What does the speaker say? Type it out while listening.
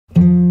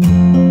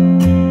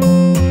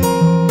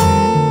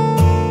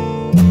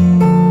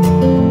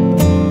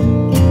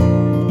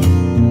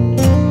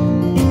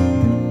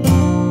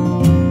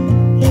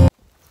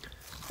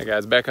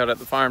guys, back out at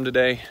the farm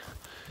today.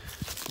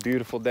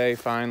 Beautiful day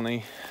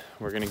finally.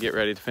 We're gonna get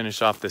ready to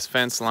finish off this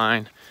fence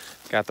line.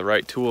 Got the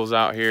right tools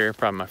out here.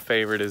 Probably my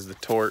favorite is the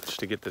torch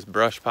to get this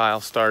brush pile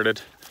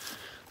started.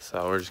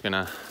 So we're just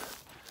gonna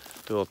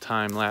do a little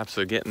time lapse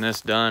of getting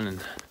this done and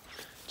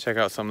check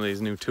out some of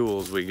these new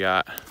tools we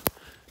got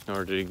in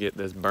order to get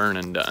this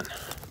burning done.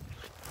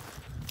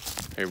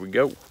 Here we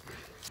go.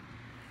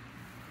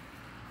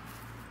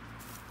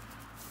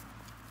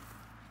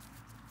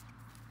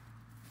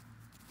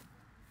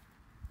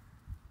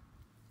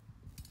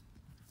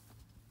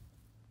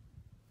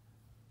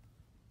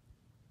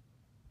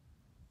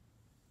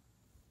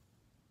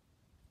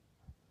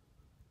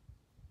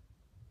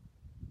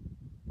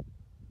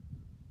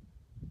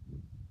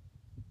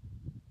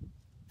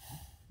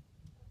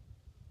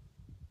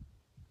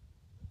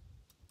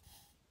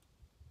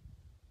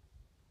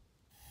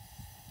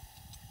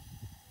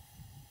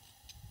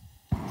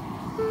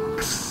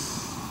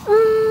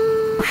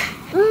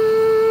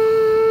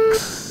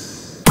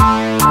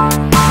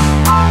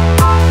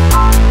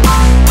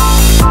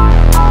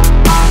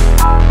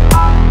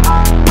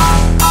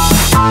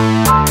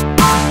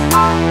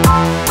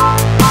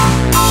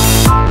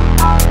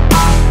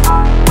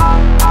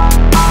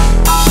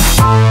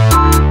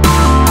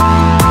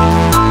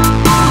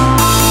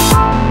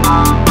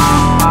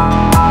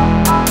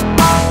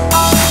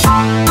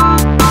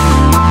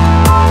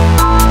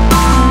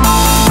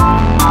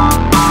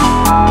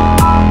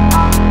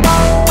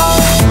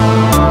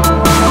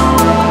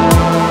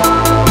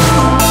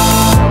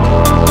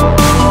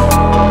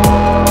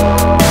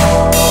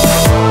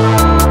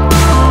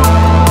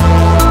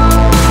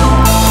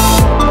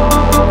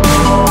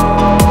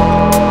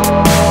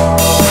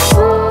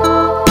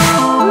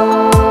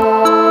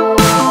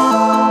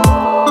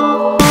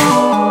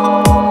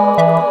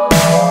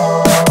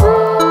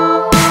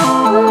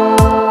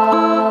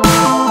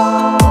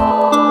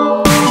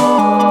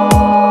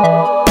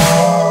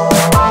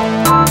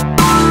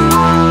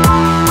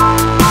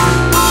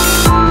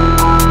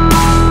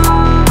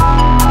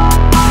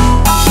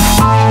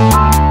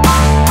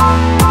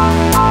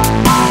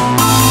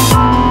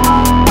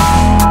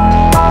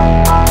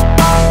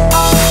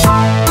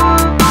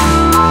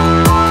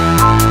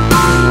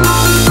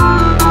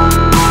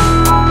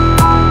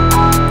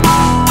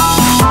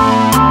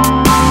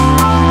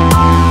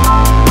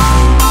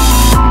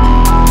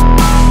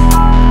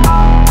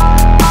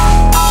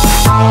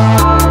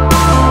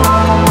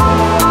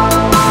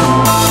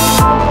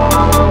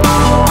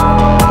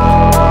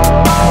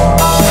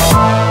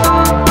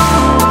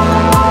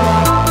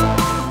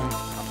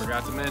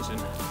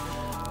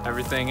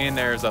 Everything in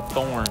there is a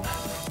thorn,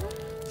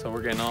 so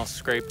we're getting all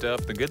scraped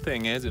up. The good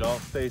thing is it all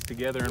stays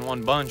together in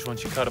one bunch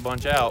once you cut a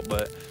bunch out,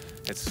 but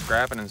it's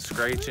scrapping and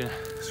scratching.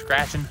 It's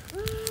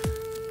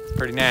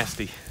pretty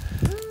nasty.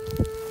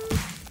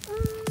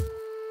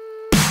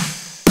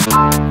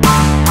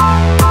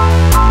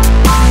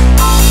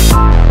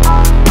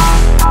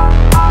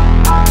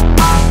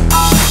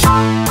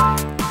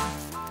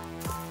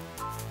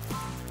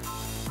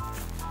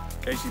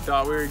 In case you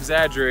thought we were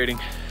exaggerating,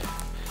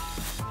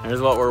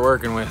 here's what we're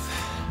working with.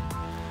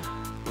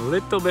 A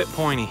little bit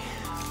pointy.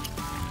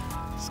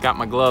 Just got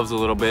my gloves a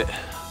little bit,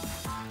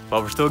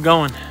 but we're still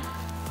going.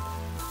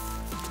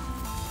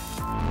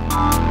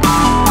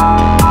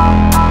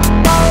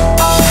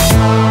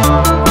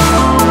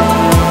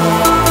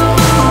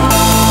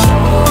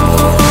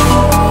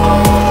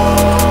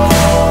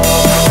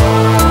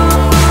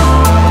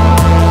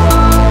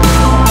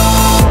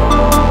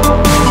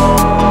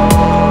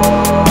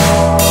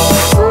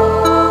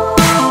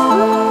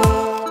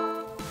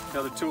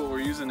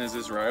 Is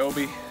this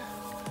Ryobi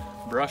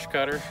brush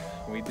cutter.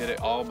 We did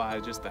it all by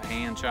just the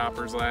hand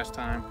choppers last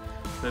time.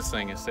 This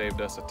thing has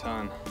saved us a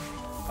ton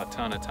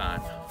of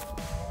time.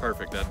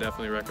 Perfect, I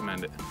definitely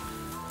recommend it.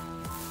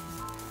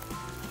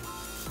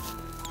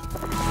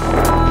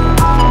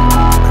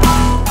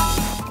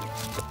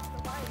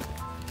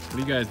 What are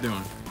you guys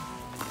doing?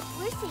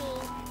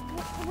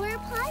 We're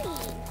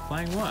playing.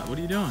 Playing what? What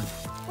are you doing?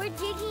 We're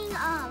digging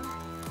up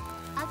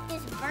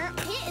this burnt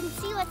pit and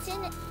see what's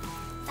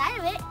inside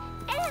of it.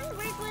 And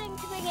we're going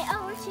to bring it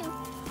over to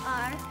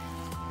our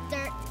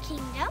dirt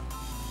kingdom,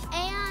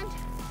 and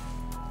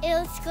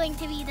it's going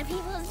to be the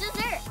people's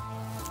dessert.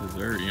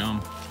 Dessert,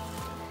 yum.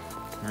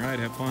 All right,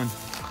 have fun.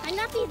 Might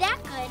not be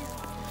that good.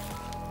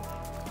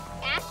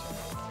 Ash?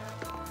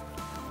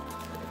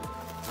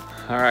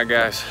 All right,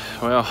 guys.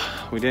 Well,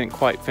 we didn't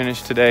quite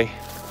finish today,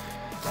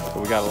 but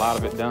we got a lot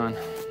of it done.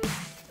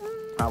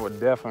 I would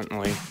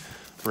definitely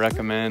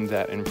recommend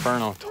that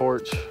Inferno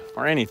torch,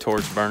 or any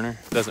torch burner.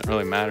 It doesn't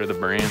really matter the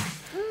brand.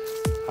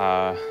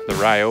 The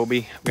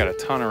Ryobi, I've got a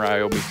ton of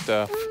Ryobi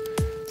stuff.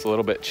 It's a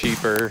little bit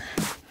cheaper.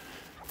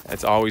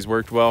 It's always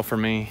worked well for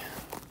me.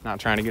 Not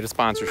trying to get a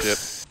sponsorship.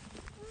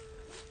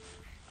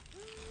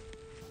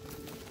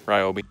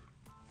 Ryobi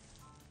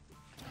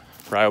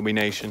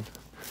Nation.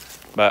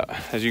 But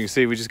as you can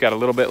see, we just got a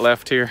little bit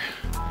left here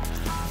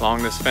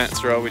along this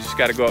fence row. We just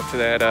got to go up to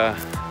that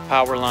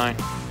power line,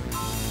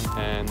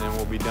 and then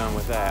we'll be done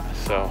with that.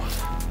 So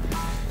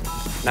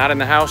Not in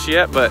the house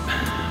yet, but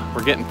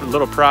we're getting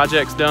little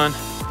projects done.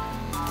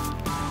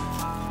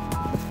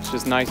 It's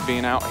just nice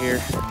being out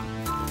here.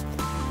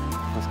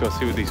 Let's go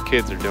see what these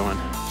kids are doing.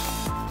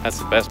 That's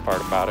the best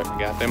part about it. We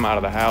got them out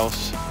of the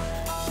house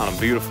on a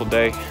beautiful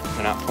day.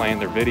 They're not playing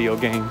their video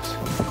games.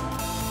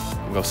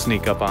 We'll go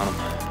sneak up on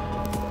them.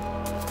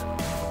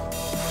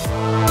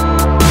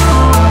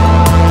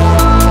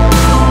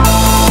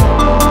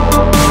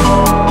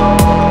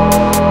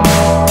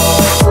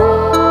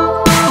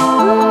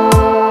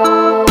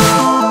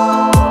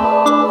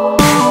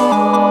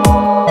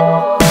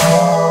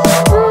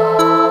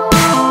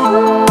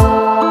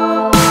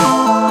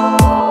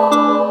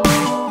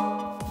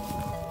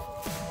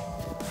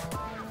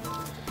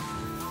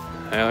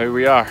 Well, here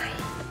we are.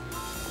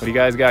 What do you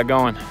guys got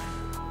going?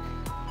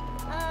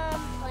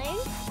 Playing.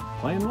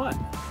 Playing what?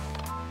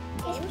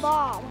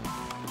 Ball.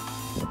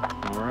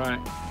 All right.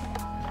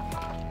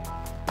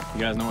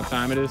 You guys know what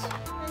time it is?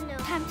 No.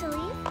 Time to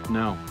leave?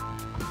 No.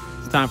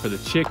 It's time for the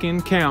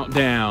chicken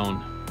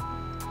countdown.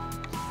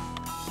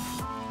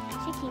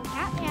 Chicken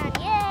countdown,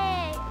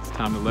 yay! It's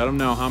time to let them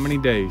know how many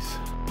days.